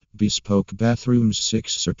Bespoke Bathrooms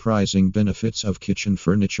 6 Surprising Benefits of Kitchen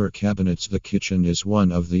Furniture Cabinets. The kitchen is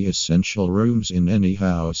one of the essential rooms in any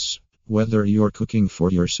house. Whether you're cooking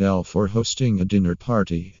for yourself or hosting a dinner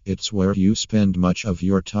party, it's where you spend much of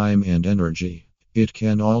your time and energy. It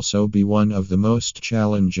can also be one of the most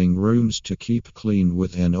challenging rooms to keep clean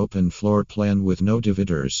with an open floor plan with no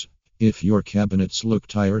dividers. If your cabinets look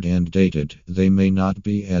tired and dated, they may not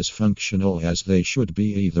be as functional as they should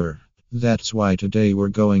be either. That's why today we're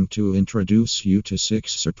going to introduce you to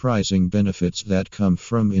 6 surprising benefits that come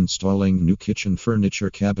from installing new kitchen furniture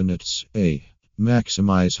cabinets. A.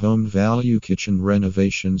 Maximize home value. Kitchen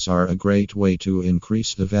renovations are a great way to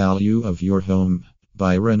increase the value of your home.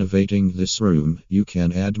 By renovating this room, you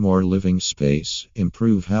can add more living space,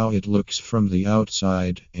 improve how it looks from the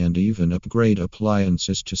outside, and even upgrade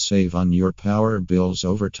appliances to save on your power bills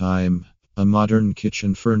over time. A modern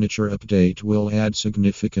kitchen furniture update will add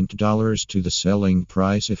significant dollars to the selling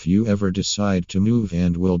price if you ever decide to move,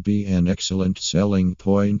 and will be an excellent selling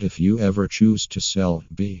point if you ever choose to sell.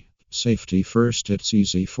 B. Safety first. It's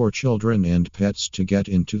easy for children and pets to get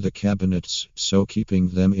into the cabinets, so keeping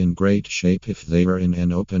them in great shape if they are in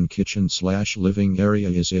an open kitchen/living area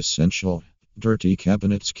is essential. Dirty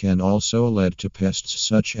cabinets can also lead to pests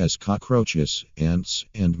such as cockroaches, ants,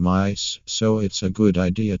 and mice, so it's a good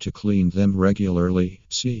idea to clean them regularly.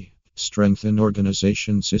 C. Strengthen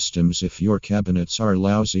organization systems. If your cabinets are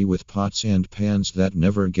lousy with pots and pans that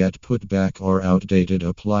never get put back or outdated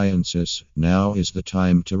appliances, now is the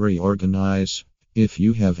time to reorganize. If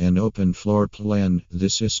you have an open floor plan,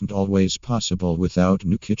 this isn't always possible without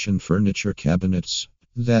new kitchen furniture cabinets.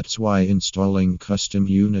 That's why installing custom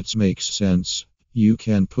units makes sense. You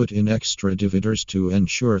can put in extra dividers to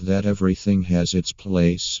ensure that everything has its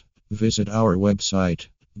place. Visit our website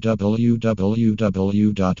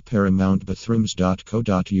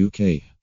www.paramountbathrooms.co.uk.